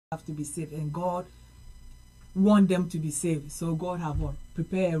have to be saved, and God want them to be saved. So God have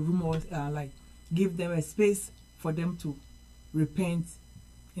prepared a room, or like give them a space for them to repent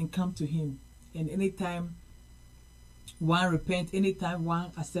and come to Him. And anytime one repent, anytime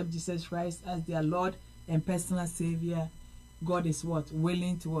one accept Jesus Christ as their Lord and personal Savior, God is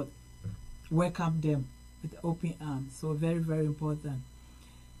willing to welcome them with open arms. So very, very important.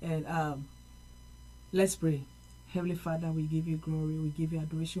 And let's pray. Heavenly Father, we give you glory, we give you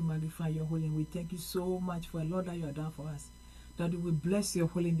adoration, magnify your holy name. We thank you so much for a lot that you have done for us. Daddy, we bless your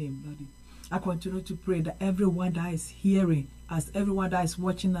holy name, Daddy. I continue to pray that everyone that is hearing us, everyone that is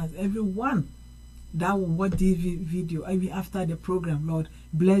watching us, everyone that will watch this video, even after the program, Lord,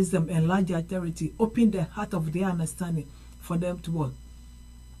 bless them, enlarge their territory, open the heart of their understanding for them to work.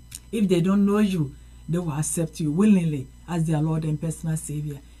 If they don't know you, they will accept you willingly as their Lord and personal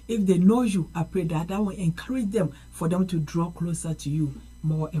Savior. If they know you, I pray that will encourage them for them to draw closer to you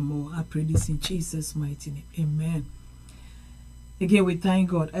more and more. I pray this in Jesus' mighty name. Amen. Again, we thank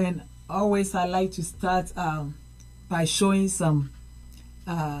God. And always I like to start by showing some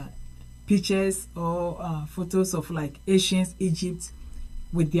pictures or photos of like ancient Egypt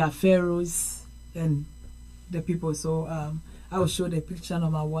with their pharaohs and the people. So I will show the picture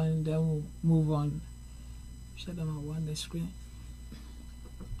number 1, then we'll move on. Show number 1 the screen.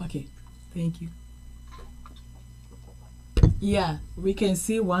 Okay, thank you. Yeah, we can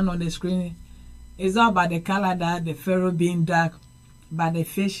see one on the screen. It's not about the color, that the pharaoh being dark, but the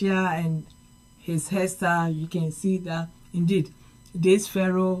facial and his hairstyle. You can see that indeed this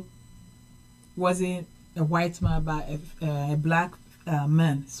pharaoh wasn't a white man but a black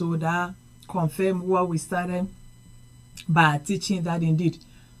man. So that confirmed what we started by teaching, that indeed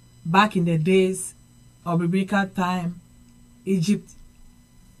back in the days of biblical time, Egypt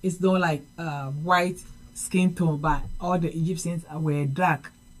is not like white skin tone, but all the Egyptians were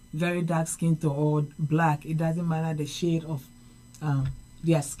dark, very dark skin tone, or black. It doesn't matter the shade of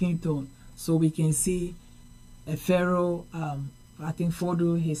their skin tone. So we can see a pharaoh, I think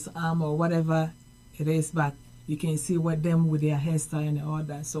photo his arm or whatever it is, but you can see what them with their hairstyle and all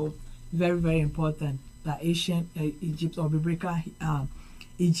that. So very, very important that ancient Egypt or biblical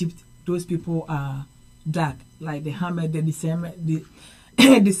Egypt, those people are dark, like the Hammer, the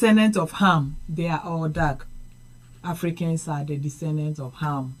descendants of Ham, they are all dark. Africans are the descendants of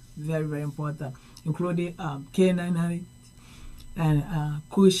Ham. Very, very important, including Canaanite and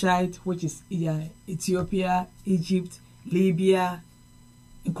Cushite, which is Ethiopia, Egypt, Libya,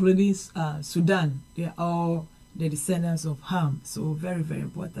 including Sudan. They are all the descendants of Ham. So very, very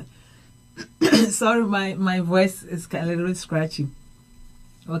important. Sorry, my voice is a little scratchy.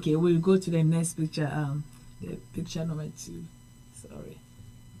 Okay, we'll go to the next picture. The picture number 2. Sorry.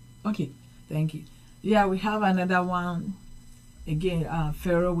 Okay, thank you. Yeah, we have another one. Again,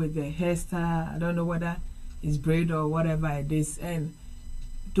 pharaoh with the hairstyle. I don't know whether it's braid or whatever it is. And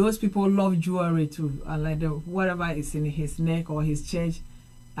those people love jewelry too. Like whatever is in his neck or his chest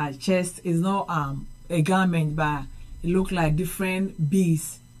is not a garment, but it looks like different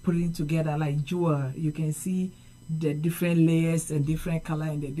beads putting together like jewel. You can see the different layers and different color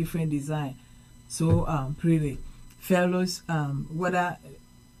and the different design. So pretty. Pharaohs, whether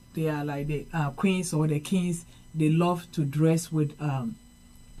they are like the queens or the kings, they love to dress with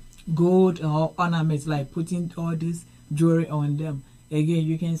gold or ornaments, like putting all this jewelry on them. Again,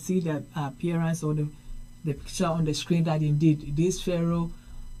 you can see the appearance or the picture on the screen, that indeed this pharaoh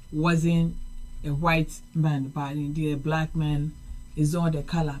wasn't a white man, but indeed a black man. Is not the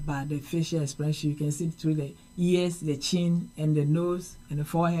color, but the facial expression. You can see through the ears, the chin, and the nose, and the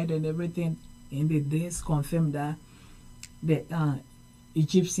forehead, and everything. And this confirmed that the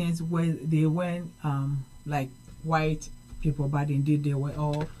Egyptians weren't like white people, but indeed they were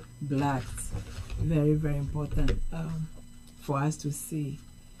all black. Very, very important for us to see.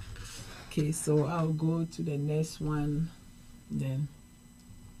 Okay, so I'll go to the next one then.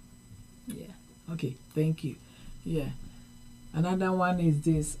 Yeah, okay, thank you. Yeah, another one is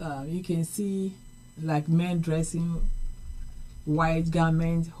this. You can see like men dressing white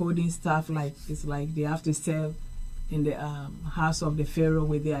garments, holding stuff, like it's like they have to serve in the house of the pharaoh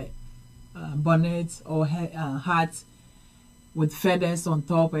with their bonnets or hats with feathers on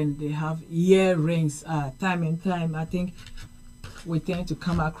top, and they have earrings. Time and time, I think we tend to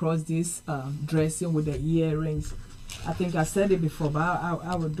come across this dressing with the earrings. I think I said it before, but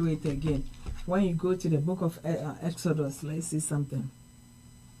I will do it again. When you go to the book of Exodus, let's see something.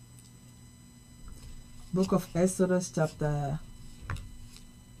 Book of Exodus, chapter.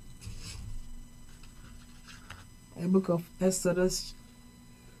 Book of Exodus.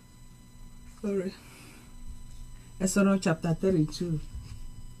 Sorry. Exodus chapter 32.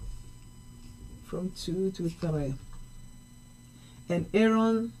 from 2 to 3. And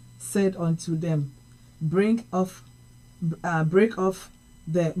Aaron said unto them, break off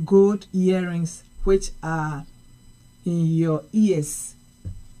the gold earrings which are in your ears.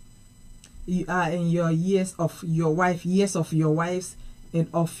 You are in your ears of your wives, and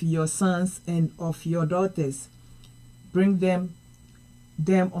of your sons, and of your daughters. Bring them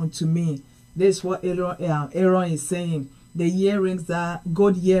unto me. This is what Aaron is saying. The earrings,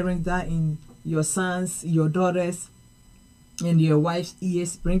 gold earrings, that in your sons, your daughters, and your wife's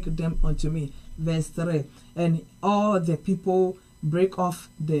ears, bring them unto me. Verse 3. And all the people break off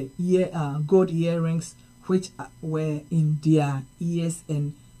the gold earrings which were in their ears,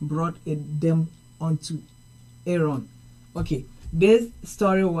 and brought them unto Aaron. Okay, this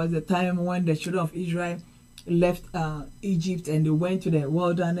story was the time when the children of Israel left Egypt, and they went to the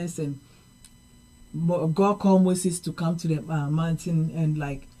wilderness, and God called Moses to come to the mountain and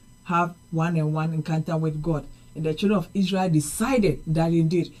like have one-on-one encounter with God. And the children of Israel decided that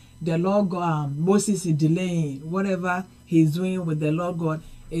indeed the Lord God, Moses is delaying whatever he's doing with the Lord God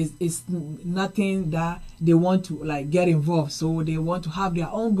is nothing that they want to like get involved. So they want to have their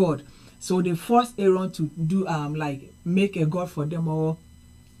own God. So they forced Aaron to do like make a God for them, or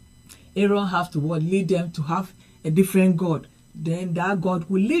Aaron have to lead them to have a different God. Then that God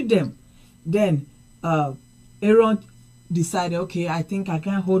will lead them. Then Aaron decided, okay, I think I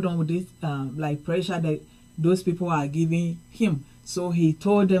can hold on with this like pressure that those people are giving him. So he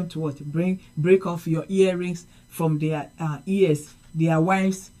told them to break off your earrings from their ears, their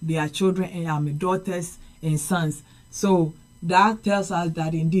wives, their children, and daughters and sons. So that tells us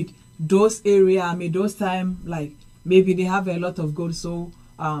that indeed those area, those time, like maybe they have a lot of gold. So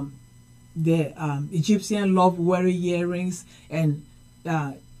the Egyptian love wearing earrings, and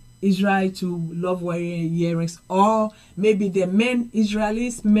Israel to love wearing earrings, or maybe the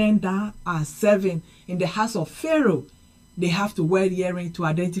Israelis men that are serving in the house of Pharaoh, they have to wear earrings to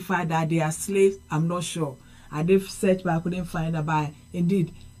identify that they are slaves. I'm not sure. I did search, but I couldn't find out. But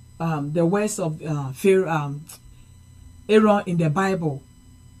indeed, the words of Pharaoh, Aaron in the Bible.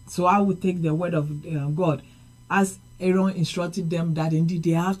 So I would take the word of God as Aaron instructed them that indeed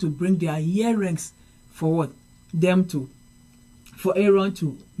they have to bring their earrings for what for Aaron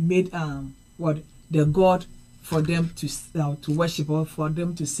to make the God for them to worship, or for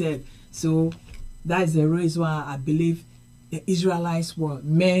them to serve. So that is the reason why I believe the Israelites were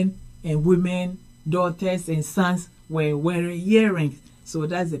men and women, daughters and sons were wearing earrings. So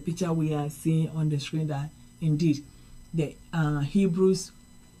that's the picture we are seeing on the screen, that indeed the Hebrews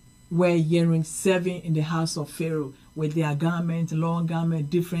wear earrings serving in the house of Pharaoh with their garment, long garment,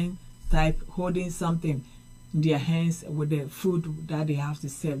 different type, holding something in their hands with the food that they have to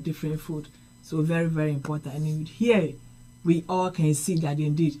serve, different food. So very, very important. And here we all can see that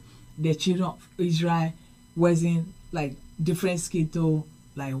indeed the children of Israel wasn't like different skin tone,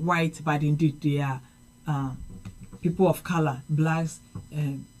 like white, but indeed they are people of color, blacks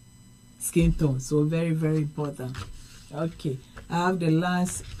and skin tone. So very, very important. Okay, I have the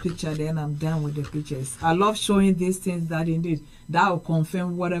last picture, then I'm done with the pictures. I love showing these things that indeed that will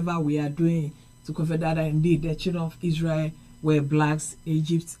confirm whatever we are doing, to confirm that indeed the children of Israel were blacks,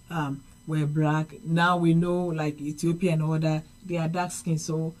 Egypt were black. Now we know like Ethiopia and all that, they are dark skin.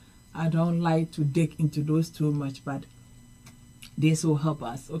 So I don't like to dig into those too much, but this will help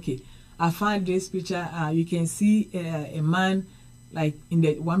us. Okay, I found this picture. You can see a man like in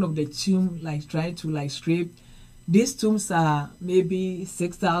one of the tomb, like trying to like scrape. These tombs are maybe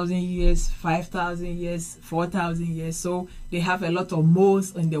 6,000 years, 5,000 years, 4,000 years. So they have a lot of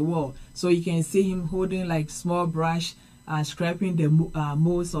moles in the wall. So you can see him holding like small brush and scraping the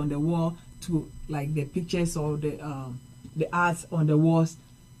moles on the wall to like the pictures or the arts on the walls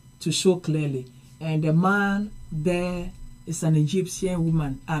to show clearly. And the man there is an Egyptian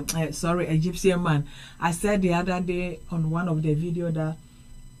woman. Egyptian man. I said the other day on one of the videos that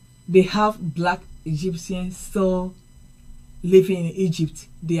they have black Egyptians still living in Egypt.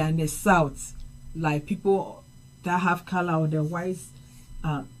 They are in the south, like people that have color or the white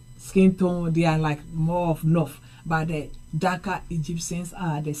skin tone, they are like more of north, but the darker Egyptians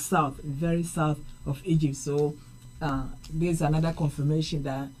are the south, very south of Egypt. So there's another confirmation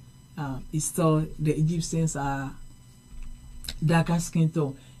that it's still the Egyptians are darker skin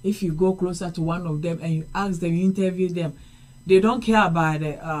tone. If you go closer to one of them and you ask them, you interview them, they don't care about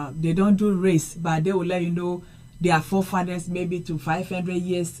they don't do race, but they will let you know their forefathers maybe to 500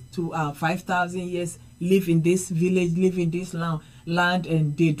 years to 5,000 years live in this village, live in this land,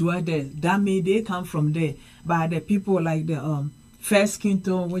 and they dwell there. That means they come from there. But the people like the fair skin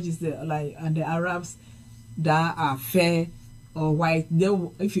tone, which is the and the Arabs that are fair, or white,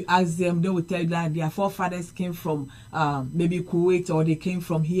 if you ask them, they will tell you that their forefathers came from maybe Kuwait, or they came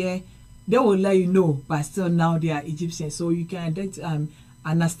from here. They will let you know, but still now they are Egyptians. So you can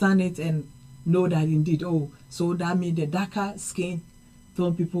understand it and know that indeed, oh, so that means the darker skin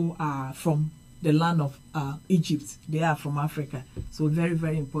tone people are from the land of Egypt. They are from Africa. So very,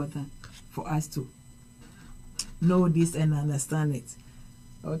 very important for us to know this and understand it.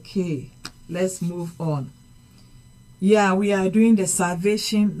 Okay, let's move on. Yeah, we are doing the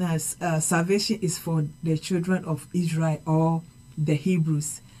salvation. Salvation is for the children of Israel, or the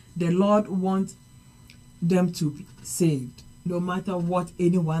Hebrews. The Lord wants them to be saved. No matter what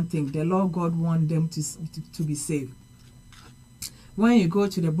anyone thinks, the Lord God wants them to be saved. When you go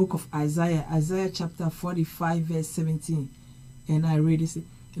to the book of Isaiah, Isaiah chapter 45 verse 17, and I read this,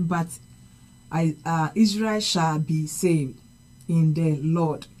 but Israel shall be saved in the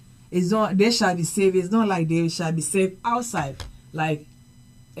Lord. It's not they shall be saved. It's not like they shall be saved outside. Like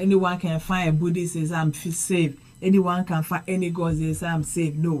anyone can find a Buddhist says I'm saved. Anyone can find any God says I'm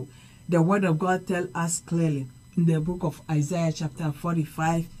saved. No, the word of God tells us clearly in the book of Isaiah chapter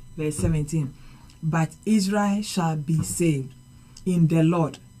 45 verse 17. But Israel shall be saved in the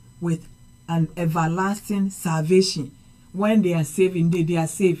Lord with an everlasting salvation. When they are saved, indeed they are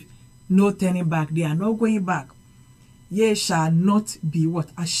saved. No turning back. They are not going back. Ye shall not be what?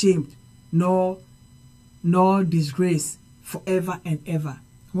 Ashamed, nor disgrace forever and ever.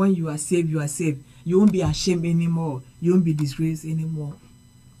 When you are saved, you are saved. You won't be ashamed anymore. You won't be disgraced anymore.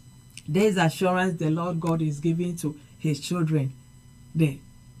 There is assurance the Lord God is giving to his children, the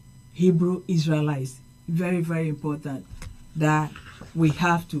Hebrew Israelites. Very, very important that we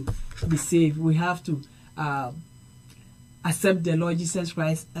have to be saved. We have to accept the Lord Jesus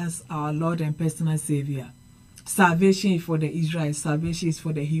Christ as our Lord and personal Savior. Salvation is for the Israelites. Salvation is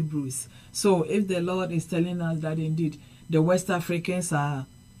for the Hebrews. So if the Lord is telling us that indeed the West Africans are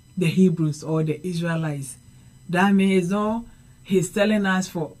the Hebrews or the Israelites, that means no, he's telling us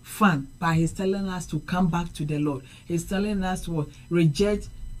for fun, but he's telling us to come back to the Lord. He's telling us to reject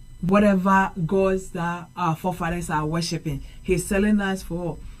whatever gods that our forefathers are worshiping. He's telling us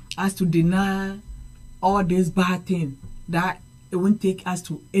for us to deny all this bad thing, that it won't take us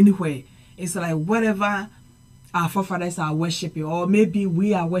to anywhere. It's like whatever our forefathers are worshiping, or maybe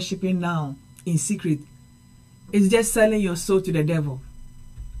we are worshiping now in secret, it's just selling your soul to the devil.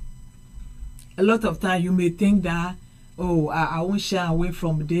 A lot of time you may think that, oh, I won't shy away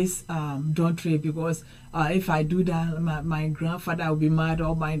from this doctrine, because if I do that, my grandfather will be mad,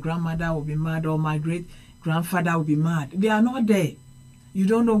 or my grandmother will be mad, or my great grandfather will be mad. They are not there. You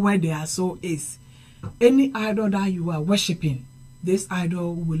don't know where their soul is. Any idol that you are worshiping, this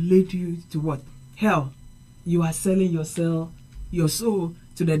idol will lead you to what? Hell. You are selling your soul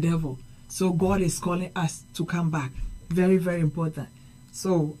to the devil. So God is calling us to come back. Very, very important.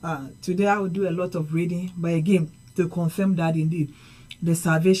 So today I will do a lot of reading, but again, to confirm that indeed the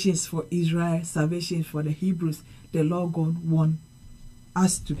salvation is for Israel, salvation is for the Hebrews. The Lord God wants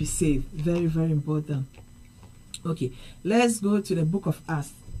us to be saved. Very, very important. Okay, let's go to the book of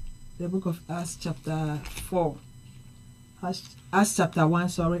Acts. The book of Acts chapter 4. Acts chapter 1,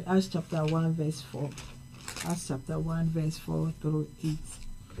 sorry. Acts chapter 1 verse 4. Acts chapter 1 verse 4 through 8.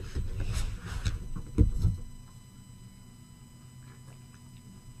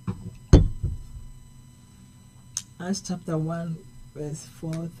 Acts chapter 1 verse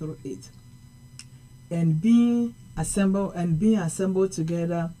 4 through 8. And being assembled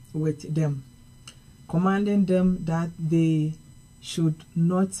together with them, commanding them that they should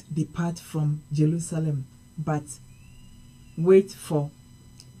not depart from Jerusalem, but wait for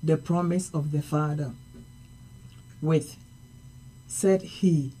the promise of the Father, which, said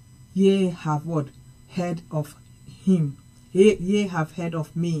he, ye have what? Heard of him. Ye have heard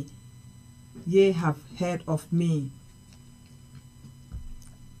of me. Ye have heard of me.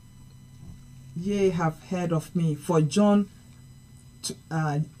 Ye have heard of me. For John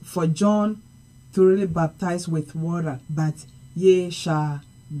thoroughly baptized with water, but ye shall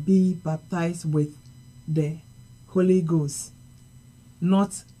be baptized with the Holy Ghost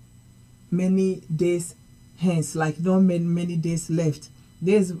not many days hence, like not many days left.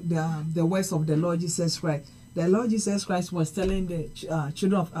 There's the words of the Lord Jesus Christ. The Lord Jesus Christ was telling the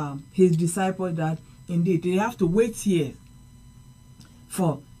children of his disciples that indeed they have to wait here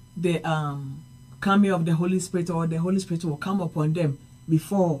for the coming of the Holy Spirit, or the Holy Spirit will come upon them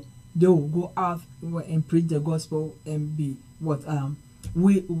before they will go out and preach the gospel and be what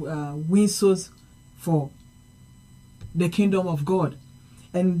win souls for the kingdom of God.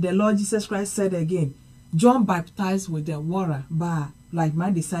 And the Lord Jesus Christ said again, John baptized with the water, but like my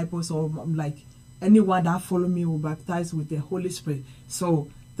disciples, or like anyone that follow me will baptize with the Holy Spirit. So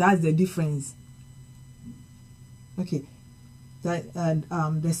that's the difference. Okay, that and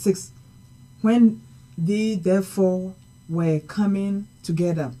the 6th, when they therefore were coming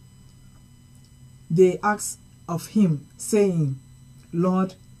together, they asked of him, saying,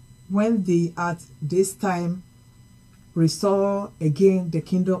 Lord, when thee at this time restore again the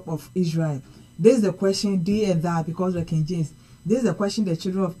kingdom of Israel. This is the question, thee and that, because of King James. This is the question the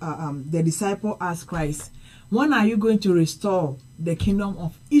children of the disciple asked Christ. When are you going to restore the kingdom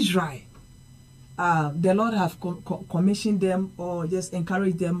of Israel? The Lord have commissioned them, or just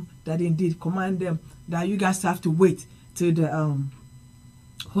encouraged them, that indeed command them that you guys have to wait till the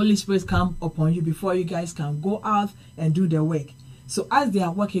Holy Spirit come upon you before you guys can go out and do the work. So as they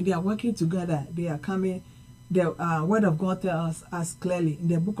are working together, they are coming. The word of God tells us clearly in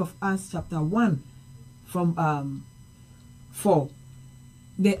the book of Acts chapter 1 from 4.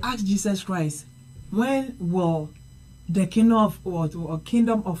 They asked Jesus Christ, when will the kingdom of what, or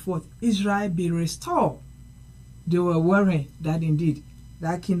kingdom of what, Israel be restored? They were worried that indeed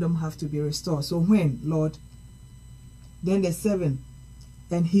that kingdom have to be restored. So when, Lord? Then the 7,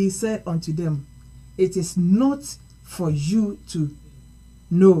 and he said unto them, it is not for you to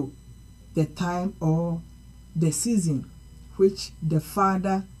know the time or the season which the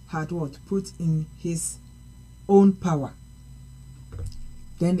Father had what, put in his own power.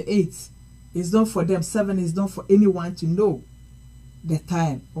 Then the 8 is not for them. 7 is not for anyone to know the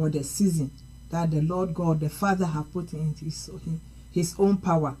time or the season that the Lord God, the Father, have put in his own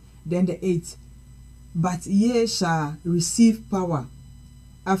power. Then the 8, but ye shall receive power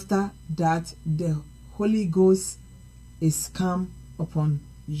after that the Holy Ghost is come upon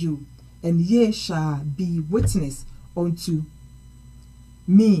you, and ye shall be witness unto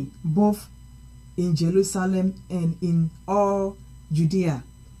me both in Jerusalem and in all Judea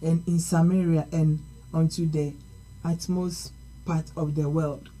and in Samaria and unto the utmost part of the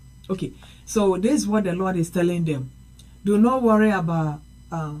world. Okay, so this is what the Lord is telling them. Do not worry about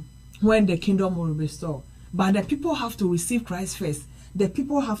when the kingdom will be restored, but the people have to receive Christ first. The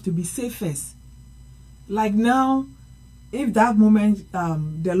people have to be saved first. Like now, if that moment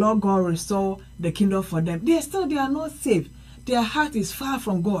the Lord God restore the kingdom for them, they are not saved. Their heart is far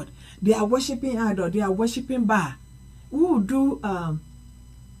from God. They are worshiping idol. They are worshiping Baal. Who do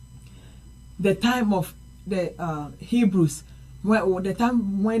the time of the Hebrews, the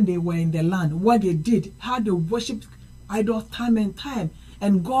time when they were in the land, what they did, how they worshipped idols time and time,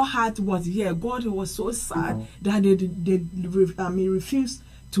 and God heart was here. God was so sad that they refused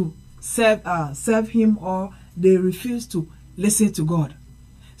to serve Him, or they refused to listen to God.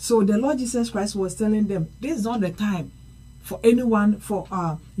 So the Lord Jesus Christ was telling them, this is not the time for anyone, for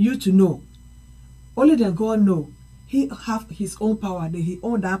you to know. Only the God know. He have his own power, that he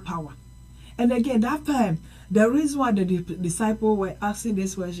own that power. And again, that time, the reason why the disciples were asking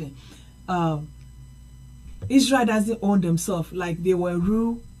this question, Israel doesn't own themselves, like they were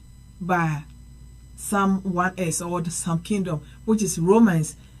ruled by someone else or some kingdom, which is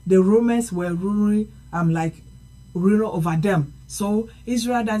Romans. The Romans were ruling, ruling over them. So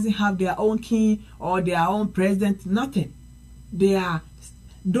Israel doesn't have their own king or their own president, nothing. They are,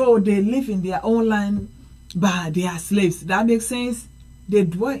 though they live in their own land, but they are slaves. That makes sense. They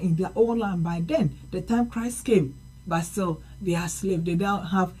dwell in their own land by then, the time Christ came, but still they are slaves. They don't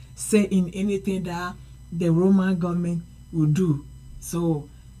have say in anything that the Roman government will do. So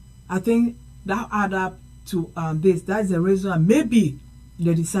I think that add up to this. That's the reason maybe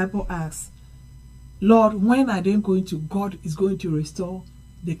the disciple asked, Lord, when are they going to, God is going to restore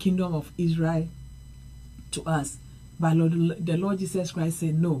the kingdom of Israel to us? But the Lord Jesus Christ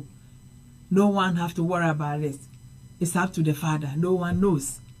said, no. No one have to worry about it. It's up to the Father. No one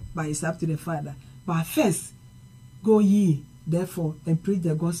knows, but it's up to the Father. But first, go ye, therefore, and preach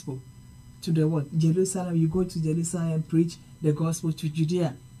the gospel to the world. Jerusalem, you go to Jerusalem and preach the gospel to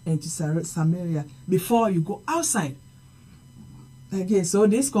Judea and to Samaria before you go outside. Again, so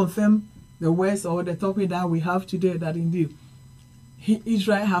this confirms the words or the topic that we have today, that indeed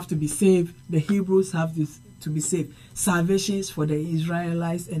Israel have to be saved, the Hebrews have to be saved. Salvation is for the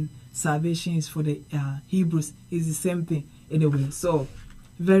Israelites and salvation is for the Hebrews. It's the same thing anyway. So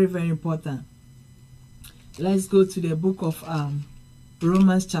very, very important. Let's go to the book of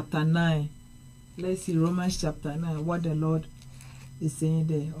Romans chapter 9. Let's see Romans chapter 9, what the Lord is saying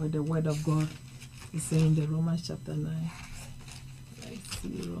there, or the word of God is saying there. Romans chapter 9. Let's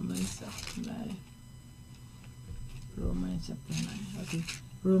see Romans chapter 9. Romans chapter 9. Okay.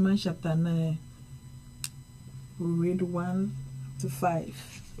 Romans chapter 9. We'll read 1 to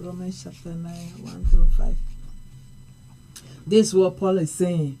 5. Romans chapter 9, 1 through 5. This is what Paul is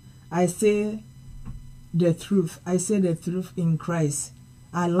saying. I say the truth. I say the truth in Christ.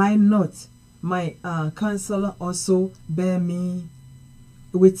 I lie not. My counselor also bear me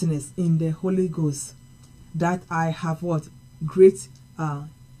witness in the Holy Ghost that I have what? Great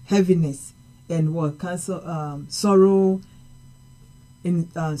heaviness and what? Sorrow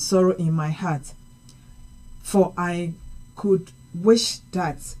in my heart. For I could wish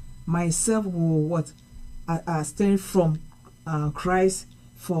that myself will what? Stand from Christ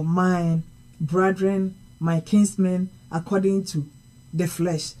for my brethren, my kinsmen, according to the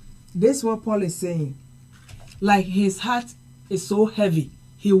flesh. This is what Paul is saying. Like his heart is so heavy.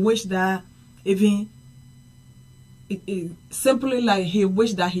 He wished that even simply like he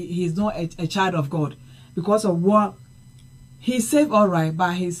wished that he is not a child of God because of what he's saved, all right,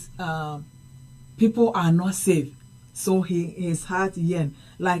 but his people are not saved. So his heart yearn,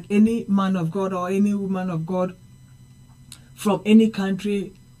 like any man of God or any woman of God from any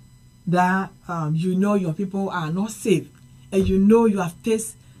country that you know your people are not saved, and you know you have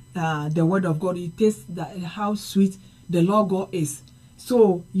tasted the word of God, you taste how sweet the Lord God is.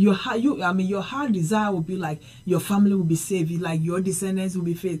 So your heart desire will be like your family will be saved, like your descendants will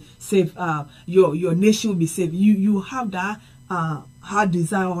be saved, your nation will be saved. You have that heart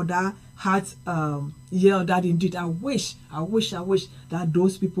desire or that heart that indeed I wish that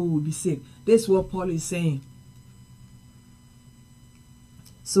those people will be saved. That's what Paul is saying.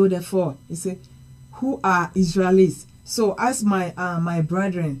 So therefore, he said, who are Israelites? So as my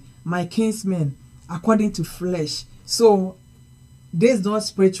brethren, my kinsmen, according to flesh. So this is not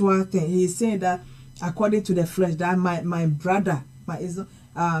spiritual thing. He is saying that according to the flesh, that my brother,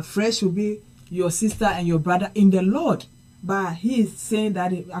 flesh will be your sister and your brother in the Lord. But he is saying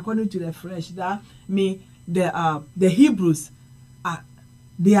that according to the flesh, that the Hebrews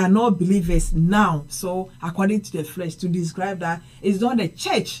they are not believers now. So according to the flesh, to describe that, it's not the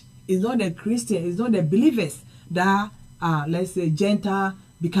church, it's not the Christian, it's not the believers that let's say Gentile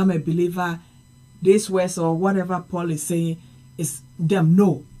become a believer. This words or whatever Paul is saying is them.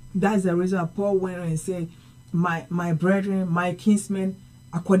 No, that's the reason Paul went on and said, my brethren, my kinsmen,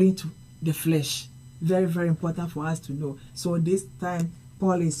 according to the flesh. Very, very important for us to know. So this time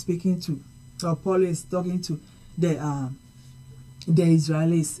Paul is talking to the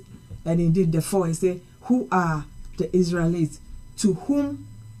Israelites, and indeed therefore he said, who are the Israelites, to whom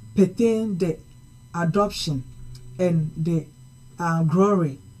pertain the adoption and the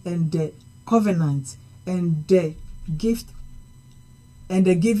glory and the covenant and the gift and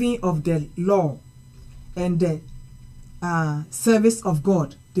the giving of the law and the service of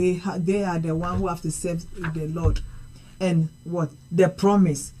God. They are the one who have to serve the Lord, and what? The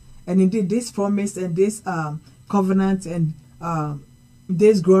promise. And indeed this promise and this covenant and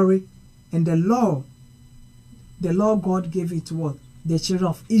this glory and the law God gave it to what? The children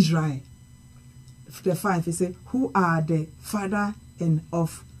of Israel. The 5, he said, who are the father and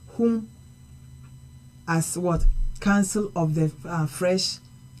of whom as what? Counsel of the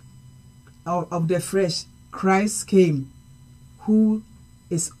flesh Christ came, who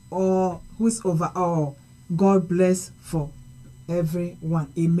is over all. God bless for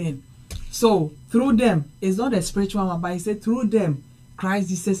everyone. Amen. So through them, it's not a spiritual one, but he said through them Christ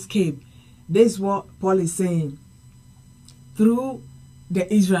Jesus came. This is what Paul is saying. Through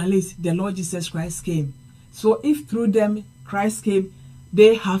the Israelites, the Lord Jesus Christ came. So if through them Christ came,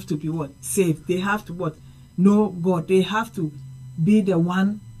 they have to be what? Saved. They have to what? Know God. They have to be the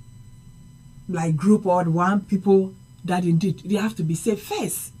one like group or one people that indeed they have to be saved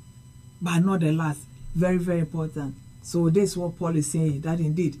first, but not the last. Very, very important. So this is what Paul is saying, that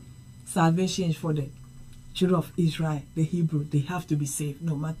indeed salvation is for the children of Israel, the Hebrew. They have to be saved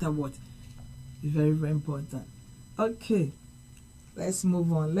no matter what. It's very, very important. Okay, let's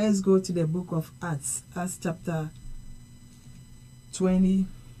move on. Let's go to the book of Acts. Acts chapter 28.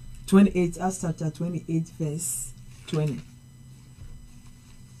 Acts chapter 28 verse 20.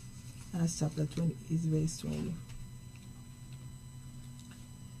 Acts chapter 28 verse 20.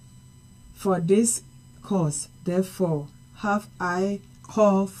 For this cause, therefore, have I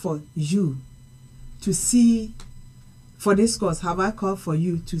called for you to see. For this cause have I called for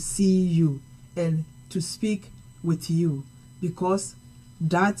you to see you and to speak with you, because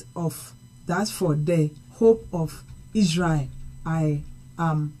that for the hope of Israel I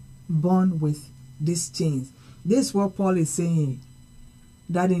am born with these chains. This is what Paul is saying.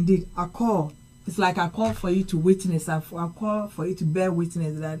 That indeed a call. It's like a call for you to witness, a call for you to bear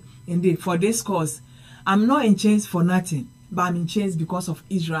witness that indeed for this cause, I'm not in chains for nothing, but I'm in chains because of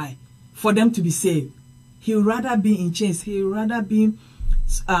Israel, for them to be saved. He would rather be in chains. He would rather be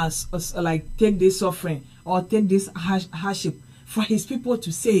like take this suffering or take this hardship for his people to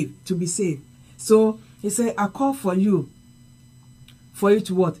be saved. So He said, I call for you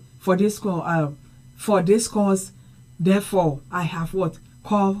to what? For this cause, therefore, I have what?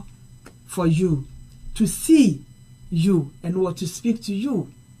 Call for you to see you and what? To speak to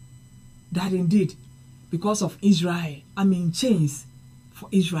you. That indeed, because of Israel, I'm in chains for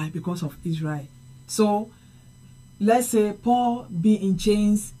Israel because of Israel. So, let's say Paul be in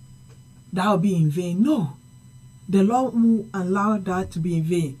chains, that will be in vain. No, the Lord won't allow that to be in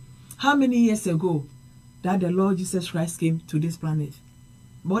vain. How many years ago that the Lord Jesus Christ came to this planet?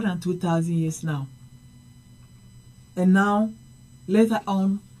 More than 2,000 years now. And now, later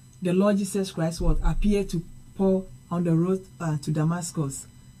on, the Lord Jesus Christ would appear to Paul on the road to Damascus,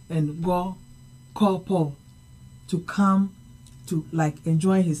 and God called Paul to come to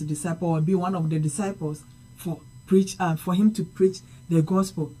enjoy his disciple or be one of the disciples for him to preach the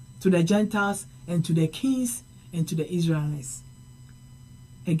gospel to the Gentiles and to the kings and to the Israelites.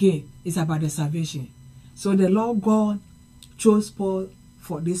 Again, it's about the salvation. So the Lord God chose Paul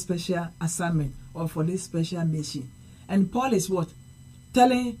for this special assignment or for this special mission. And Paul is what?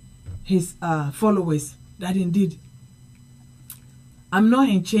 Telling his followers that indeed, I'm not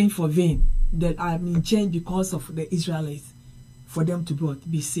in chain for vain, that I'm in chain because of the Israelites, for them to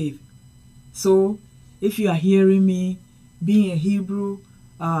be saved. So, if you are hearing me, being a Hebrew,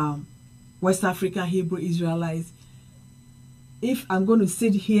 West African Hebrew Israelites, if I'm going to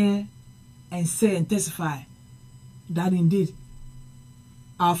sit here and say and testify that indeed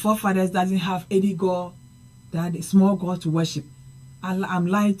our forefathers doesn't have any God, that is small God to worship, I'm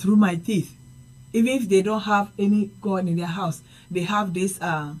lying through my teeth. Even if they don't have any God in their house, they have these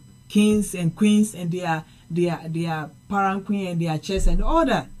kings and queens and their palanquin and their chest and all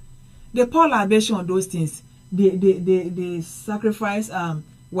that. They pour libation on those things. They sacrifice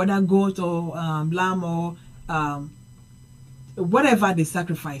whether goat or lamb or whatever they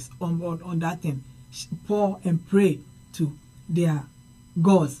sacrifice on that thing. Pour and pray to their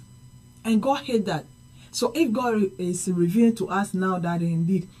gods. And God hates that. So if God is revealing to us now that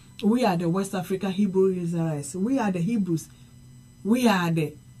indeed we are the West African Hebrew Israelites, we are the Hebrews, we are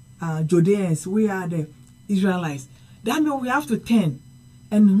the Judeans, we are the Israelites, that means we have to turn.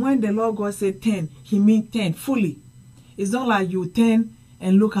 And when the Lord God said turn, he means turn fully. It's not like you turn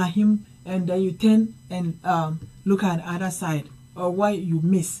and look at him and then you turn and look at the other side, or what you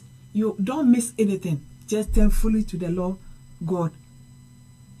miss. You don't miss anything. Just turn fully to the Lord God.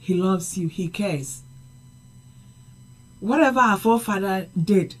 He loves you. He cares. Whatever our forefather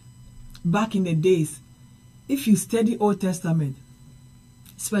did back in the days, if you study Old Testament,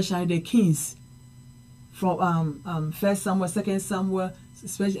 especially the kings, from 1 Samuel, 2 Samuel,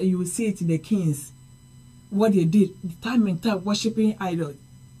 especially you will see it in the kings, what they did, time and time worshiping idols.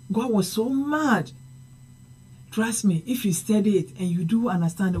 God was so mad. Trust me, if you study it and you do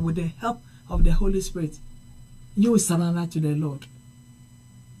understand it with the help of the Holy Spirit, you will surrender to the Lord.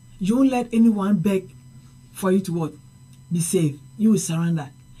 You won't let anyone beg for you to what? Be saved. You will surrender.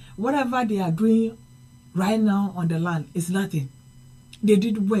 Whatever they are doing right now on the land is nothing. They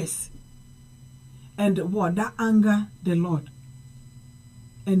did worse. And what? That anger the Lord.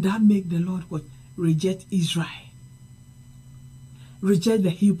 And that make the Lord what? Reject Israel. Reject the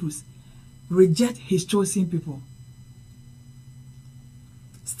Hebrews. Reject his chosen people.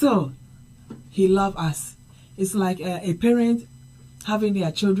 Still, he loves us. It's like a parent having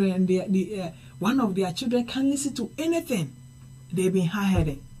their children, and one of their children can't listen to anything. They've been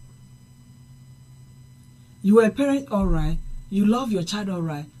hard-headed. You are a parent, all right. You love your child, all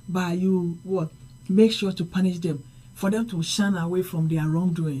right. But you what? Make sure to punish them for them to shun away from their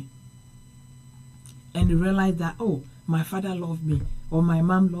wrongdoing. And you realize that, oh, my father loved me or my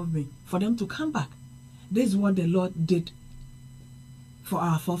mom loved me. For them to come back. This is what the Lord did for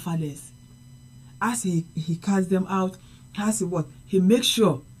our forefathers. As he cast them out, as he what? He makes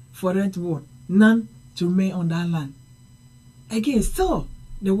sure for them to what? None to remain on that land. Again, still,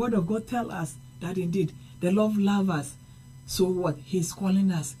 the word of God tells us that indeed the Lord loves us. So what? He's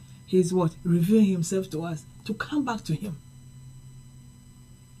calling us. He's what? Revealing himself to us to come back to him.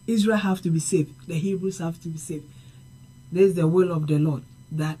 Israel have to be saved. The Hebrews have to be saved. This is the will of the Lord,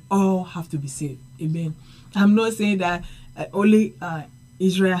 that all have to be saved. Amen. I'm not saying that only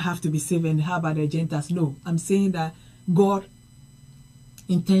Israel have to be saved and how about the Gentiles? No. I'm saying that God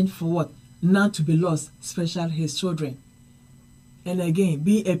intends for what? Not to be lost, especially his children. And again,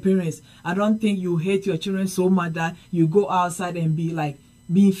 be a parent. I don't think you hate your children so much that you go outside and be like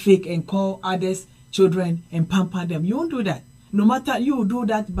being fake and call others children and pamper them. You won't do that. No matter you do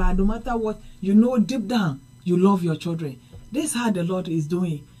that, but no matter what, you know deep down you love your children. This is how the Lord is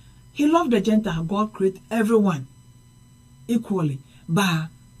doing. He loved the Gentile. God created everyone equally. But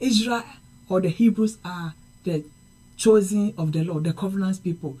Israel or the Hebrews are the chosen of the Lord, the covenant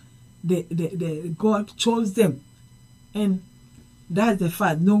people. The God chose them, and that's the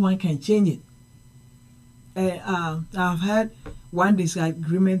fact. No one can change it. I've heard one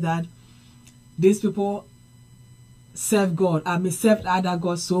disagreement that these people serve God. Serve other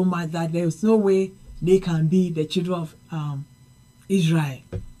gods so much that there is no way they can be the children of Israel.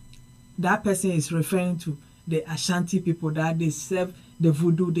 That person is referring to the Ashanti people, that they serve the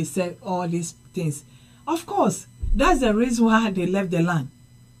voodoo, they serve all these things. Of course, that's the reason why they left the land.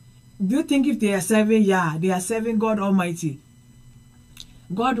 Do you think if they are serving Yah, they are serving God Almighty,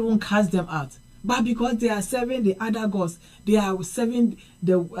 God won't cast them out? But because they are serving the other gods, they are serving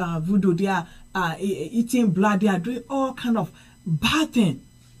the voodoo, they are eating blood, they are doing all kind of bad things.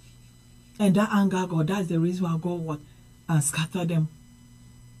 And that anger God, that's the reason why God would scatter them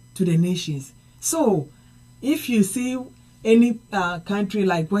to the nations. So, if you see any country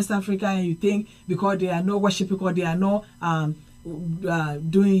like West Africa and you think because they are not worshiping, because they are not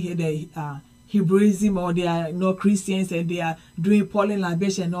doing the Hebrewism, or they are not Christians and they are doing pollen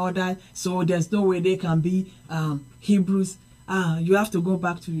libation and all that, so there's no way they can be Hebrews. You have to go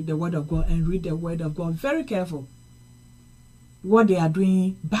back to the Word of God and read the Word of God very careful. What they are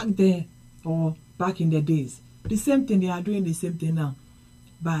doing back there or back in the days, the same thing they are doing, the same thing now.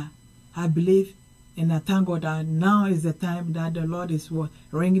 But I believe and I thank God that now is the time that the Lord is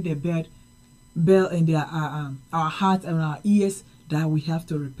ringing the bell in their our hearts and our ears, that we have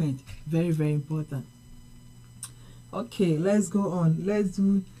to repent. Very, very important. Okay, let's go on. Let's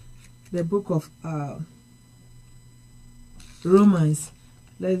do the book of Romans.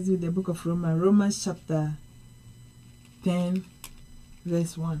 Let's do the book of Romans. Romans chapter 10,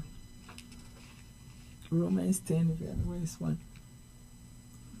 verse 1. Romans 10, verse 1.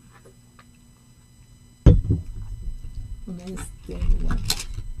 Romans 10, 1.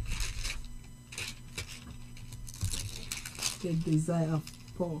 The desire of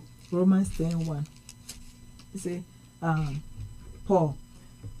Paul. Romans 10, 1. You see, Paul,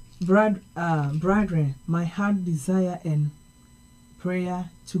 brethren, my heart desire and prayer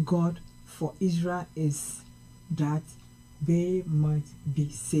to God for Israel is that they might be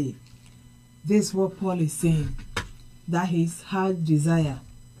saved. This is what Paul is saying, that his heart desire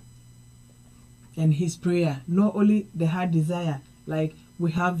and his prayer, not only the heart desire, like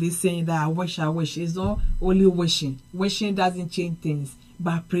we have this saying that I wish. It's not only wishing. Wishing doesn't change things,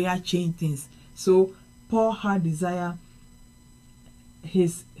 but prayer changes things. So Paul had desire,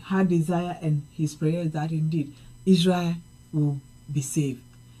 his heart desire and his prayer is that indeed Israel will be saved.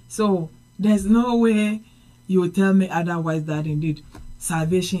 So there's no way you will tell me otherwise, that indeed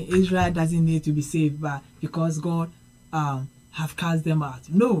salvation, Israel doesn't need to be saved, but because God have cast them out.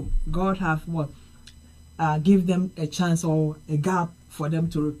 No, God have what? Give them a chance or a gap for them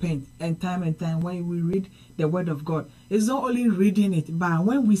to repent. And time when we read the Word of God, it's not only reading it, but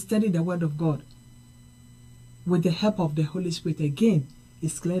when we study the Word of God with the help of the Holy Spirit, again,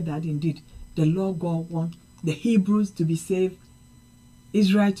 it's clear that indeed the Lord God wants the Hebrews to be saved,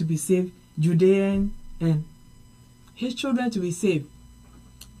 Israel to be saved, Judean and his children to be saved.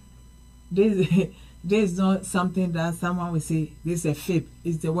 This is not something that someone will say, this is a fib.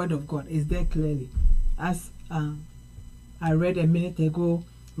 It's the Word of God. It's there clearly. As I read a minute ago,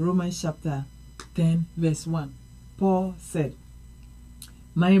 Romans chapter 10, verse 1. Paul said,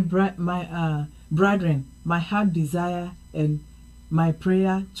 my brethren, my heart desire and my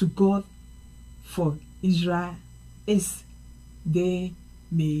prayer to God for Israel is they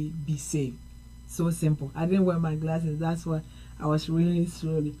may be saved. So simple. I didn't wear my glasses. That's why I was reading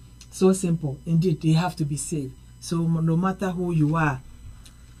slowly. So simple. Indeed, they have to be saved. So no matter who you are,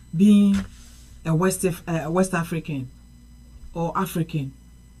 being a West African or African,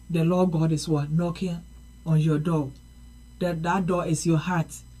 the Lord God is what? Knocking on your door. That door is your heart,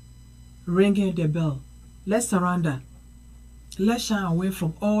 ringing the bell. Let's surrender. Let's shine away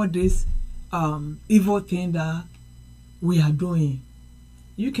from all this evil thing that we are doing.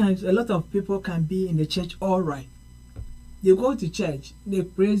 A lot of people can be in the church all right. They go to church, they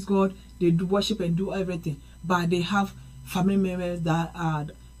praise God, they do worship and do everything, but they have family members that are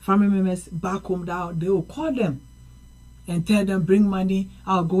back home that they will call them and tell them, bring money,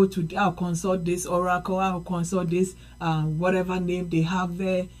 I'll consult this oracle, I'll consult this whatever name they have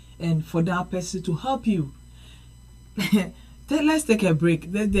there, and for that person to help you. Let's take a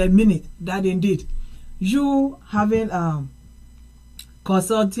break. There's a minute that indeed you having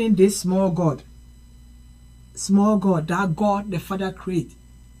consulting this small God, that God the Father create.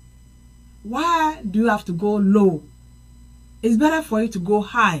 Why do you have to go low? It's better for you to go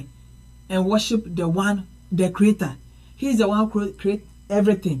high and worship the Creator. He's the one who create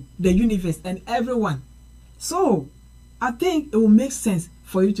everything, the universe and everyone. So I think it will make sense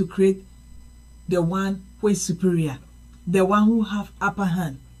for you to create the one who is superior, the one who have upper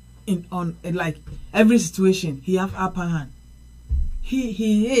hand on like every situation. He have upper hand.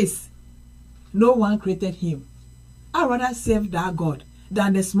 He is. No one created him. I rather serve that God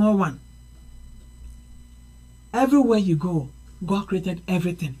than the small one. Everywhere you go, God created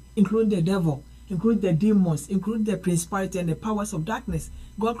everything, including the devil, including the demons, including the principality and the powers of darkness.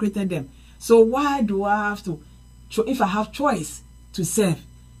 God created them. So why do I have to, if I have choice to serve,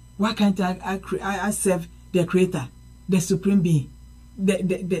 why can't I serve the creator, the supreme being,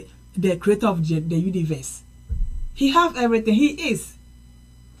 the creator of the universe? He have everything. He is.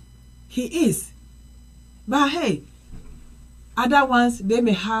 He is. But hey, other ones, they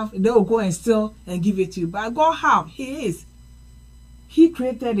may have, they will go and steal and give it to you. But God have. He is. He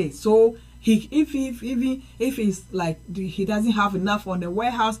created it. So if it's like he doesn't have enough on the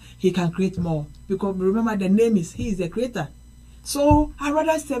warehouse, he can create more. Because remember, the name is, he is the creator. So I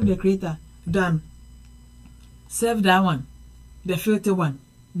rather serve the creator than serve that one, the filthy one,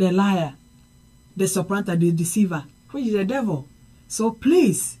 the liar, the supplanter, the deceiver, which is the devil. So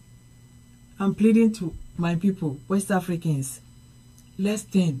please, I'm pleading to my people, West Africans, let's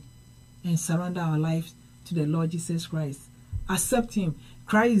turn and surrender our lives to the Lord Jesus Christ. Accept him.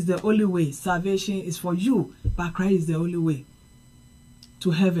 Christ is the only way. Salvation is for you, but Christ is the only way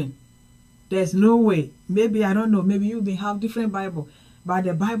to heaven. There's no way. Maybe, I don't know, maybe you may have different Bible, but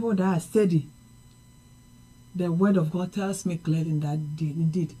the Bible that I study, the word of God tells me clearly that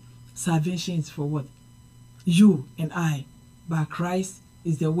indeed salvation is for what? You and I. But Christ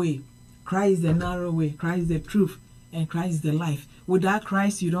is the way. Christ is the narrow way. Christ is the truth. And Christ is the life. Without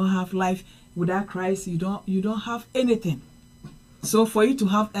Christ, you don't have life. Without Christ, you don't have anything. So for you to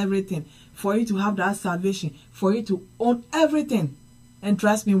have everything, for you to have that salvation, for you to own everything, and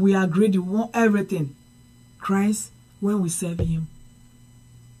trust me, we are greedy, we want everything. Christ, when we serve him,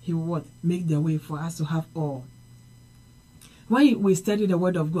 he will what? Make the way for us to have all. When we study the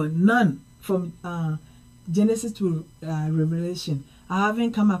word of God, none from Genesis to Revelation, I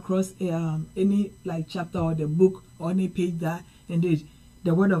haven't come across any like chapter or the book or any page that indeed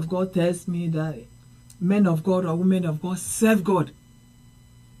the word of God tells me that men of God or women of God serve God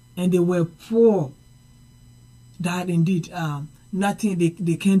and they were poor, that indeed nothing,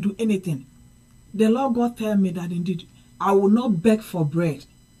 they can't do anything. The Lord God tell me that indeed I will not beg for bread.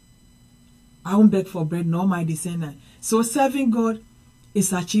 I won't beg for bread, nor my descendant. So serving God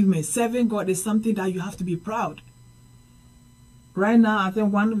is achievement. Serving God is something that you have to be proud. Right now, I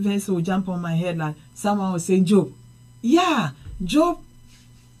think one verse will jump on my head, like someone will say Job. Yeah, Job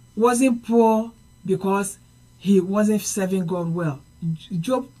wasn't poor because he wasn't serving God well.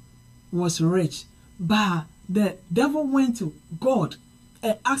 Job was rich, but the devil went to God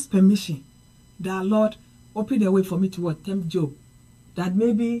and asked permission that, Lord, open the way for me to what? Tempt Job. That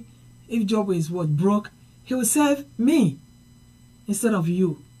maybe if Job is what? Broke, he will serve me instead of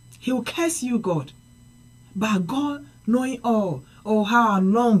you. He will curse you, God. But God, knowing all, oh, how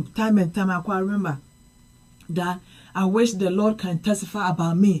long, time and time, I quite remember that I wish the Lord can testify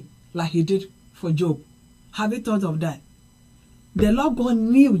about me like he did for Job. Have you thought of that? The Lord God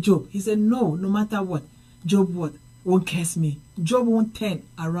knew Job. He said, no matter what, Job what? Won't curse me. Job won't turn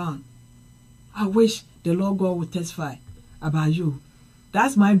around. I wish the Lord God would testify about you.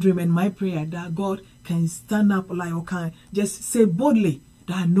 That's my dream and my prayer, that God can stand up like, or can just say boldly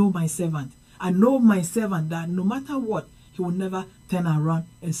that I know my servant. I know my servant that no matter what, he will never turn around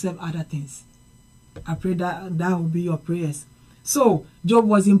and serve other things. I pray that that will be your prayers. So, Job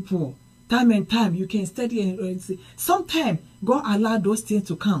wasn't poor. Time and time, you can study and see. Sometimes, God allowed those things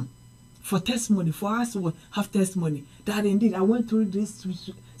to come for testimony, for us to have testimony. That indeed, I went through this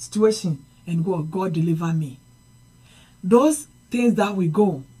situation and God delivered me. Those things that we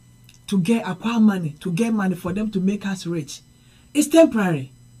go to acquire money, to get money for them to make us rich, it's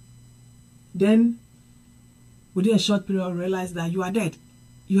temporary. Then, within a short period, realize that you are dead.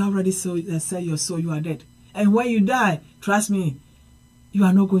 You already sell your soul, you are dead. And when you die, trust me, you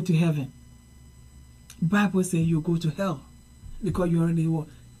are not going to heaven. The Bible says you go to hell because you already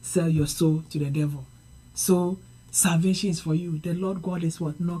sell your soul to the devil. So, salvation is for you. The Lord God is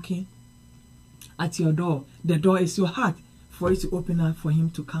what? Knocking at your door. The door is your heart for you to open up for him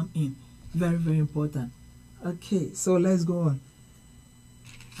to come in. Very, very important. Okay, so let's go on.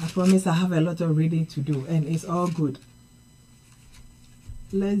 I promise I have a lot of reading to do and it's all good.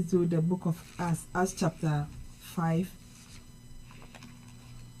 Let's do the book of Acts chapter 5.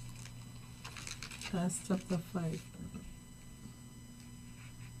 Acts chapter 5.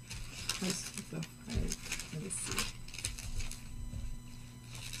 Acts chapter 5. Let me see.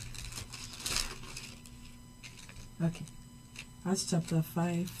 Okay. Acts chapter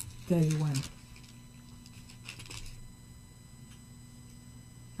 5:31.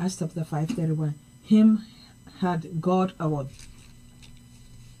 Acts chapter 5:31. Him had God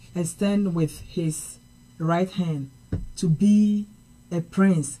extend with his right hand to be a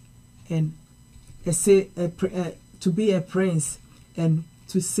prince and to be a prince and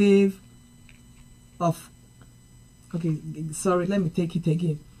to save of. Okay, sorry, let me take it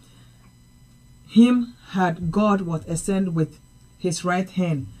again. Him had God extend with his right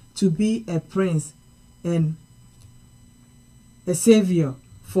hand to be a prince and a savior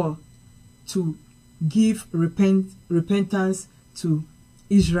to give repentance to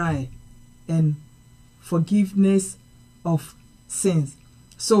Israel and forgiveness of sins.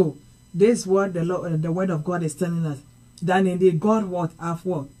 So this is what the word of God is telling us, that indeed God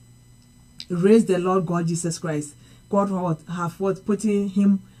raised the Lord God Jesus Christ. God putting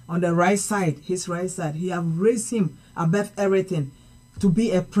him on the right side, his right side. He have raised him above everything to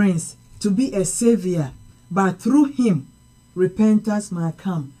be a prince, to be a savior. But through him, repentance might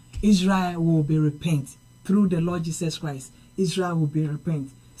come. Israel will be repent. Through the Lord Jesus Christ, Israel will be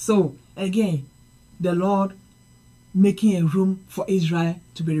repent. So again, the Lord making a room for Israel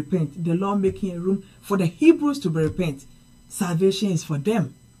to be repent. The Lord making a room for the Hebrews to be repent. Salvation is for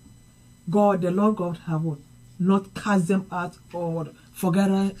them. The Lord God have not cast them out or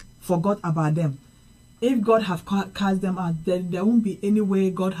forgot about them. If God have cast them out, then there won't be any way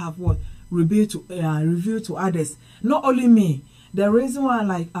God have revealed to others. Not only me. The reason why,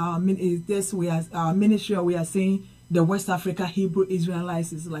 like our ministry, we are saying the West Africa Hebrew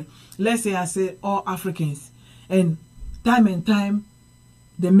Israelites is like, let's say I say all Africans, and time,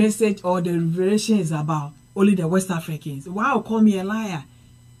 the message or the revelation is about only the West Africans. Wow, call me a liar.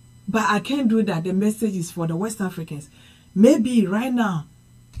 But I can't do that. The message is for the West Africans. Maybe right now,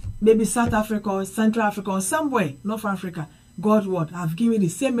 maybe South Africa or Central Africa or somewhere, North Africa, God have given the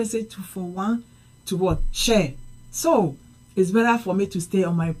same message for one to share. So it's better for me to stay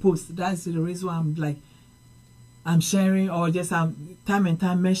on my post. That's the reason why I'm sharing, or just time and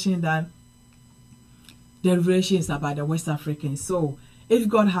time mentioning that the revelation is about the West Africans. So if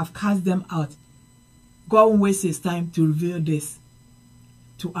God have cast them out, God won't waste his time to reveal this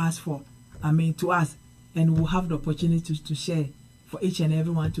to us and we'll have the opportunity to share for each and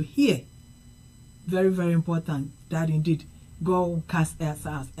everyone to hear. Very, very important that indeed God will cast us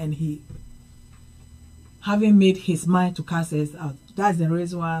out, and he having made his mind to cast us out. That's the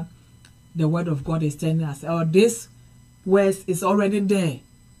reason why the word of God is telling us, this word is already there.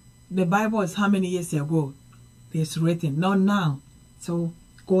 The Bible is how many years ago? It's written, not now. So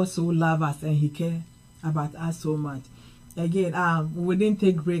God so loves us and he cares about us so much. Again, we didn't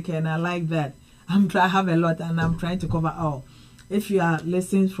take break, and I like that. I have a lot and I'm trying to cover all. If you are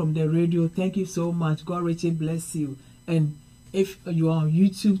listening from the radio, thank you so much. God richly bless you. And if you are on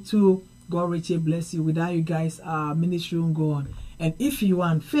YouTube too, God richly bless you. Without you guys, our ministry won't go on. And if you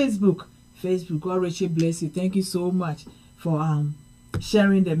are on Facebook, God richly bless you. Thank you so much for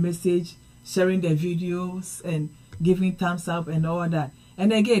sharing the message, sharing the videos, and giving thumbs up and all that.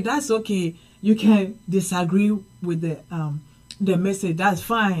 And again, that's okay. You can disagree with the message. That's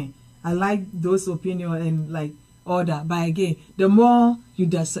fine. I like those opinions and like all that. But again, the more you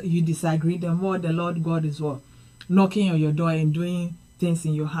disagree, the more the Lord God is knocking on your door and doing things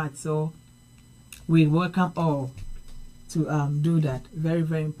in your heart. So we welcome all to do that. Very,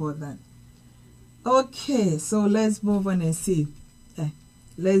 very important. Okay, so let's move on and see.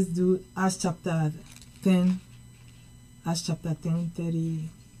 Let's do Acts chapter 10. Acts chapter 10,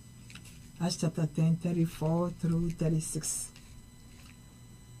 34 through 36.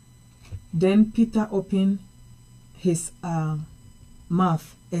 Then Peter opened his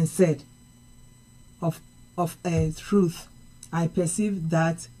mouth and said, of a truth, I perceive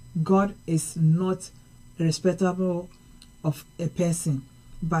that God is not respectable of a person,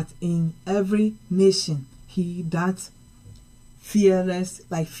 but in every nation he that fear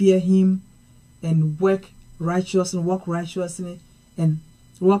him and walk righteousness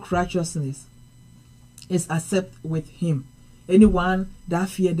is accept with him. Anyone that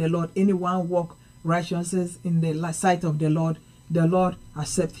fear the Lord, anyone walk righteousness in the sight of the Lord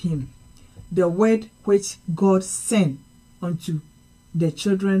accept him. The word which God sent unto the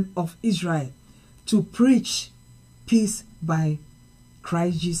children of Israel to preach peace by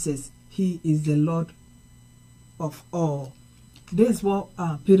Christ Jesus. He is the Lord of all. This is what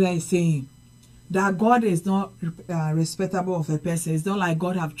Peter is saying. That God is not respectable of a person. It's not like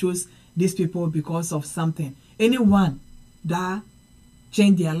God have chose these people because of something. Anyone that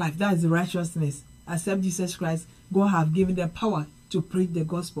change their life, that is the righteousness, accept Jesus Christ, God have given them power to preach the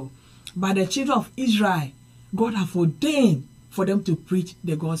gospel. But the children of Israel, God have ordained for them to preach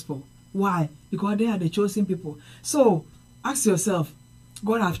the gospel. Why? Because they are the chosen people. So ask yourself,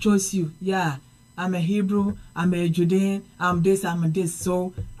 God have chosen you. Yeah, I'm a Hebrew, I'm a Judean, I'm this,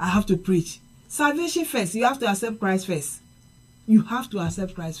 so I have to preach. Salvation first. You have to accept Christ first. You have to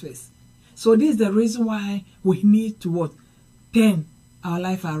accept Christ first. So this is the reason why we need to what? Turn our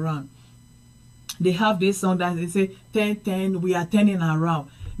life around. They have this song that they say, 10, we are turning around.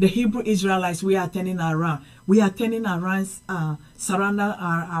 The Hebrew Israelites, we are turning around. We are turning around, surrender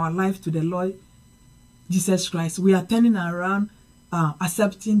our life to the Lord Jesus Christ. We are turning around,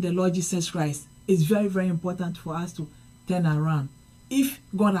 accepting the Lord Jesus Christ. It's very, very important for us to turn around. If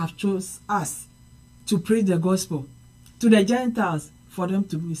God has chosen us to preach the gospel to the Gentiles for them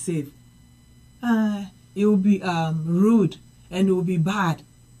to be saved, it will be rude, and it will be bad,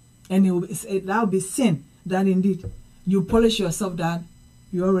 and that will be sin. That indeed you polish yourself that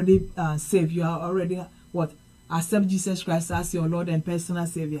you already saved. You are already what? Accept Jesus Christ as your Lord and personal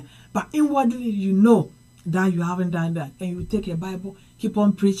Savior. But inwardly you know that you haven't done that, and you take a Bible, keep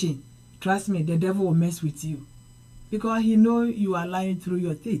on preaching. Trust me, the devil will mess with you, because he knows you are lying through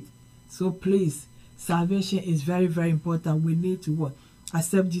your teeth. So please, salvation is very, very important. We need to what?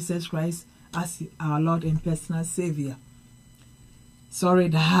 Accept Jesus Christ as our Lord and personal Savior. Sorry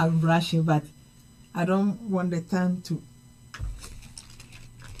that I'm rushing, but I don't want the time to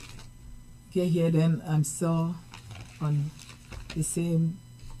get here. Then I'm still on the same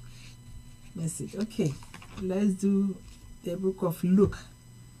message. Okay, let's do the book of Luke.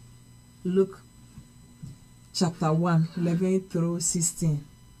 Luke chapter 1, 11 through 16.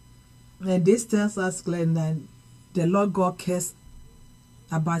 And this tells us clearly that the Lord God cares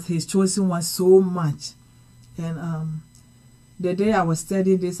about his chosen ones so much. And the day I was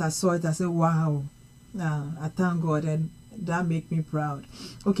studying this, I saw it, I said, wow, I thank God, and that make me proud.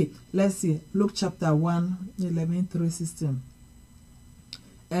 Okay, let's see. Luke chapter 1, 11 through 16.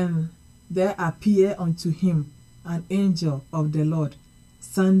 And there appeared unto him an angel of the Lord,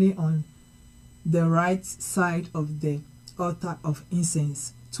 standing on the right side of the altar of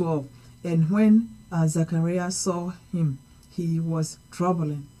incense. 12. And when Zacharias saw him, he was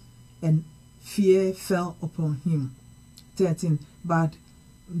troubled, and fear fell upon him. 13. But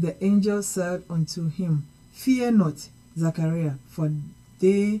the angel said unto him, Fear not, Zacharias, for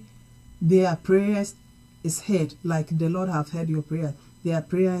their prayers is heard, like the Lord have heard your prayer. Their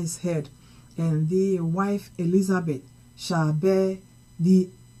prayer is heard, and thy wife Elizabeth shall bear thee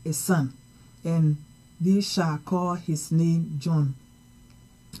a son, and thee shall call his name John.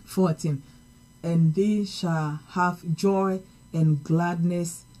 14. And they shall have joy and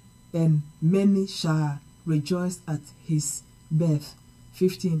gladness, and many shall rejoice at his birth.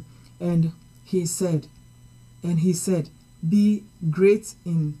 15. And he said, he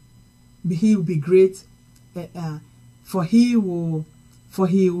will be great, for he will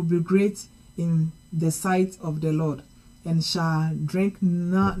be great in the sight of the Lord, and shall drink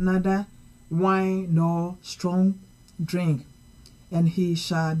neither wine nor strong drink, and he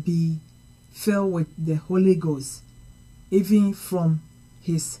shall be filled with the Holy Ghost, even from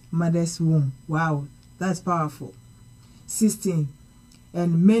his mother's womb. Wow, that's powerful. 16.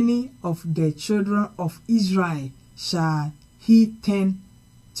 And many of the children of Israel shall he turn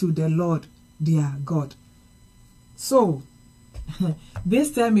to the Lord their God. So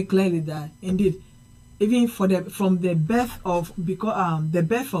this tells me clearly that indeed, even from the birth of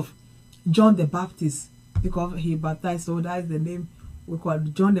John the Baptist, because he baptized, so that is the name we call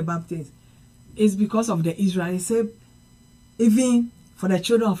John the Baptist. It's because of the Israel. He said, even for the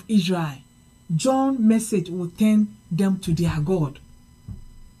children of Israel, John's message will turn them to their God.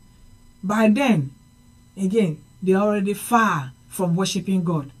 By then, again, they are already far from worshiping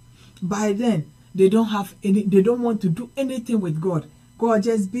God. By then, they don't want to do anything with God. God,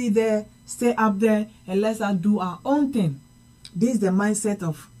 just be there, stay up there, and let us do our own thing. This is the mindset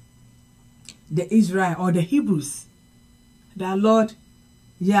of the Israel or the Hebrews. That Lord,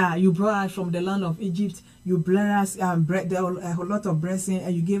 yeah, you brought us from the land of Egypt. You blessed us, a lot of blessing,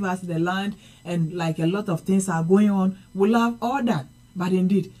 and you gave us the land, and like a lot of things are going on. We love all that, but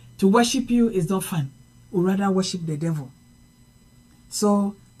indeed, to worship you is not fun. We rather worship the devil.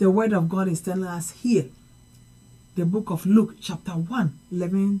 So the word of God is telling us here, the book of Luke, chapter 1,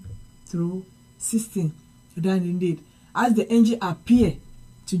 11 through 16. Then indeed, as the angel appeared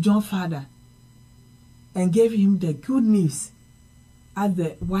to John's father and gave him the good news, as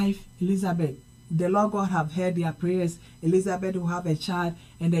the wife Elizabeth, the Lord God have heard their prayers. Elizabeth will have a child,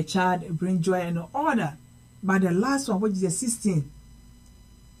 and the child bring joy and order. But the last one, which is the 16th,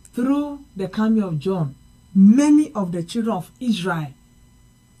 through the coming of John, many of the children of Israel,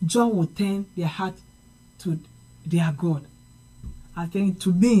 John will turn their heart to their God. I think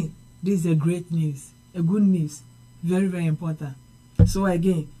to me, this is a great news, a good news, very, very important. So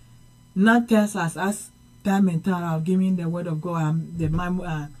again, none tells us as time and time I've given the word of God, the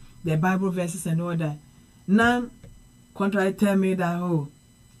Bible verses and all that. None contrary tell me that, oh,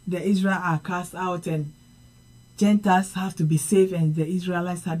 the Israelites are cast out and Gentiles have to be saved and the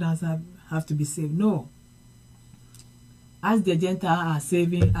Israelites have to be saved. No. As the Gentiles are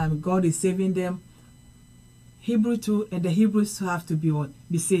saving and God is saving them, Hebrew too, and the Hebrews have to be what?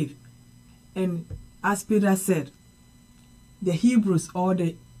 Be saved. And as Peter said, the Hebrews or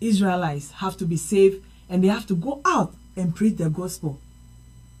the Israelites have to be saved and they have to go out and preach the gospel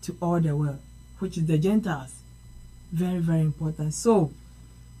to all the world, which is the Gentiles. Very, very important. So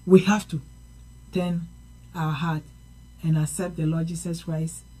we have to turn our heart and accept the Lord Jesus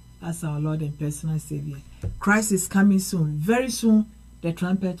Christ as our Lord and personal Savior. Christ is coming soon. Very soon the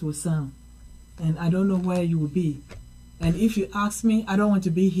trumpet will sound. And I don't know where you will be. And if you ask me, I don't want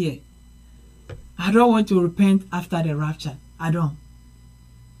to be here. I don't want to repent after the rapture. I don't.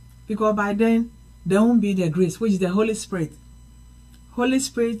 Because by then, there won't be the grace, which is the Holy Spirit. Holy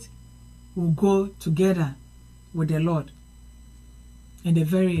Spirit will go together with the Lord and the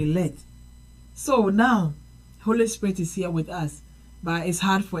very elect. So now, Holy Spirit is here with us. But it's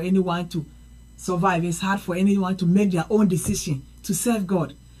hard for anyone to survive. It's hard for anyone to make their own decision to serve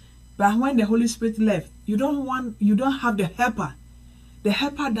God. But when the Holy Spirit left, you don't have the helper. The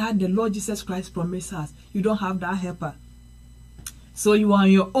helper that the Lord Jesus Christ promised us. You don't have that helper. So you are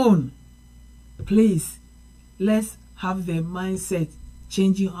on your own. Please, let's have the mindset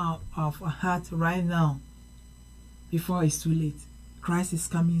changing of our heart right now before it's too late. Christ is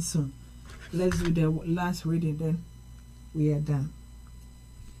coming soon. Let's do the last reading, then we are done.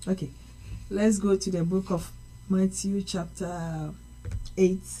 Okay, let's go to the book of Matthew chapter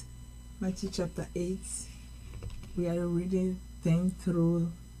 8. Matthew chapter 8. We are reading 10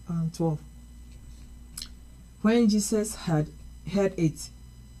 through 12. When Jesus had heard it,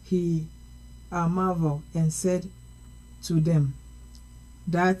 he marveled and said to them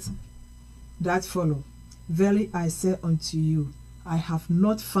that follow, verily I say unto you, I have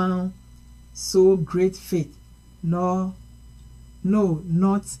not found so great faith, no,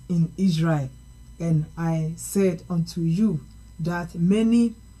 not in Israel. And I said unto you that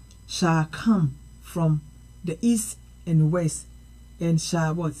many shall come from the east and west, and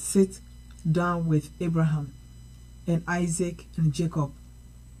shall what? Sit down with Abraham and Isaac and Jacob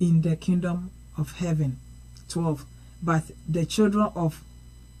in the kingdom of heaven. 12. But the children of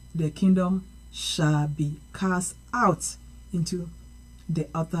the kingdom shall be cast out into the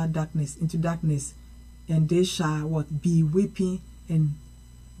utter darkness, and they shall what? Be weeping and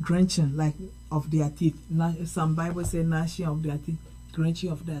drenching like of their teeth. Some Bible say gnashing of their teeth,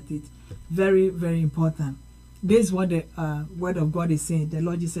 drenching of their teeth. Very, very important. This is what the word of God is saying. The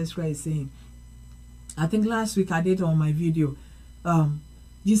Lord Jesus Christ is saying. I think last week I did on my video.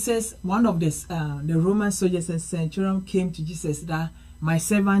 Jesus, one of the Roman soldiers and centurion came to Jesus that my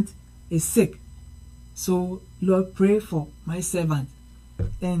servant is sick. So Lord, pray for my servant.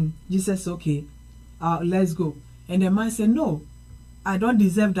 And Jesus said, okay, let's go. And the man said, no, I don't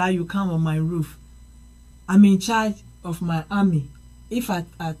deserve that you come on my roof. I'm in charge of my army. If I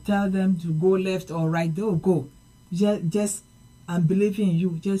tell them to go left or right, they'll go. Just I'm believing in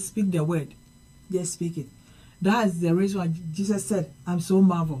you. Just speak the word. Just speak it. That is the reason why Jesus said, I'm so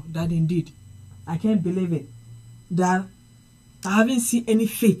marveled that indeed, I can't believe it, that I haven't seen any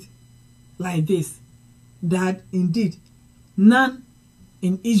faith like this, that indeed none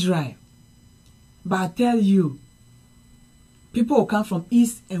in Israel. But I tell you, people will come from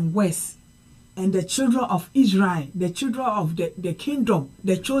east and west, and the children of Israel, the children of the kingdom,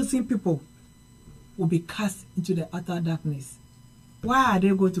 the chosen people, will be cast into the utter darkness. Why are they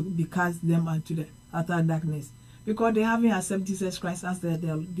going to be cast them into the utter darkness? Because they haven't accepted Jesus Christ as their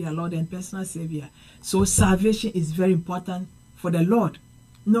Lord and personal Savior. So salvation is very important for the Lord,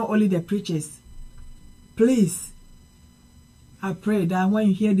 not only the preachers. Please, I pray that when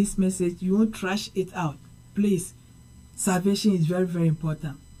you hear this message, you won't trash it out. Please, salvation is very, very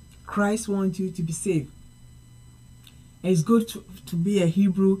important. Christ wants you to be saved. It's good to be a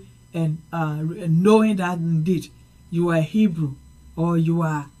Hebrew and knowing that indeed you are a Hebrew or you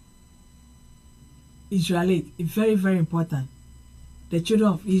are Israelite. It's very, very important. The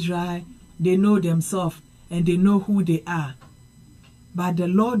children of Israel, they know themselves and they know who they are. But the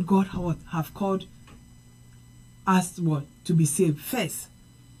Lord God have called us what? To be saved first.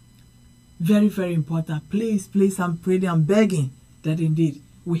 Very, very important. Please, please, I'm praying, I'm begging that indeed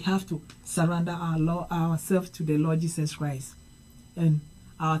we have to surrender ourselves to the Lord Jesus Christ. And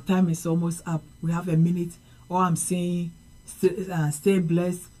our time is almost up. We have a minute. All I'm saying, stay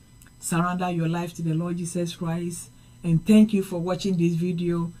blessed. Surrender your life to the Lord Jesus Christ. And thank you for watching this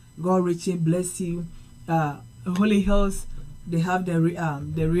video. God richly bless you. Holy Hills, they have the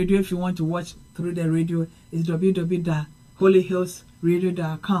radio. If you want to watch through the radio, it's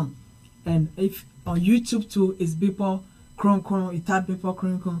www.holyhillsradio.com. And if on YouTube too, it's Bipo Kron Kron. You type Bipo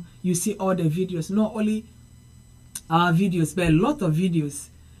Kron Kron, you see all the videos. Not only our videos, but a lot of videos.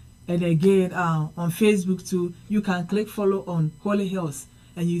 And again, on Facebook too, you can click follow on Holy Hills,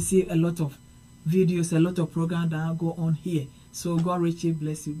 and you see a lot of videos, a lot of programs that go on here. So God richly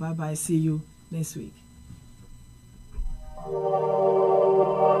bless you. Bye bye. See you next week.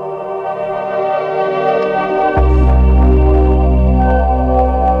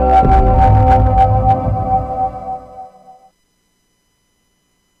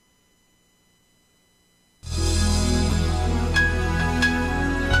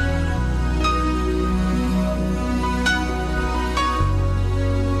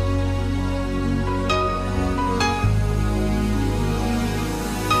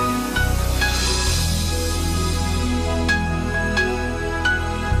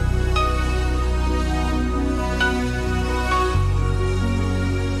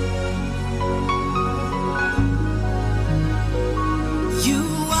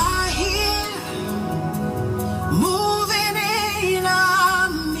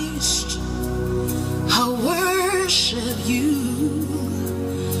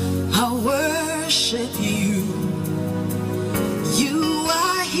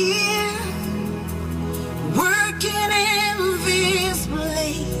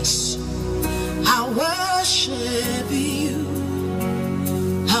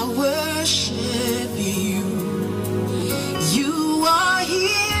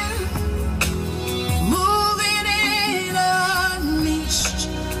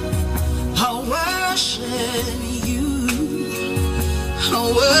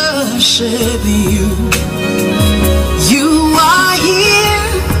 Worship you. You are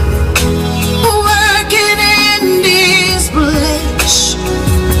here, working in this place.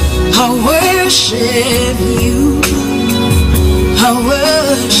 I worship you. I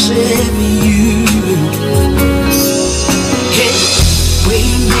worship you.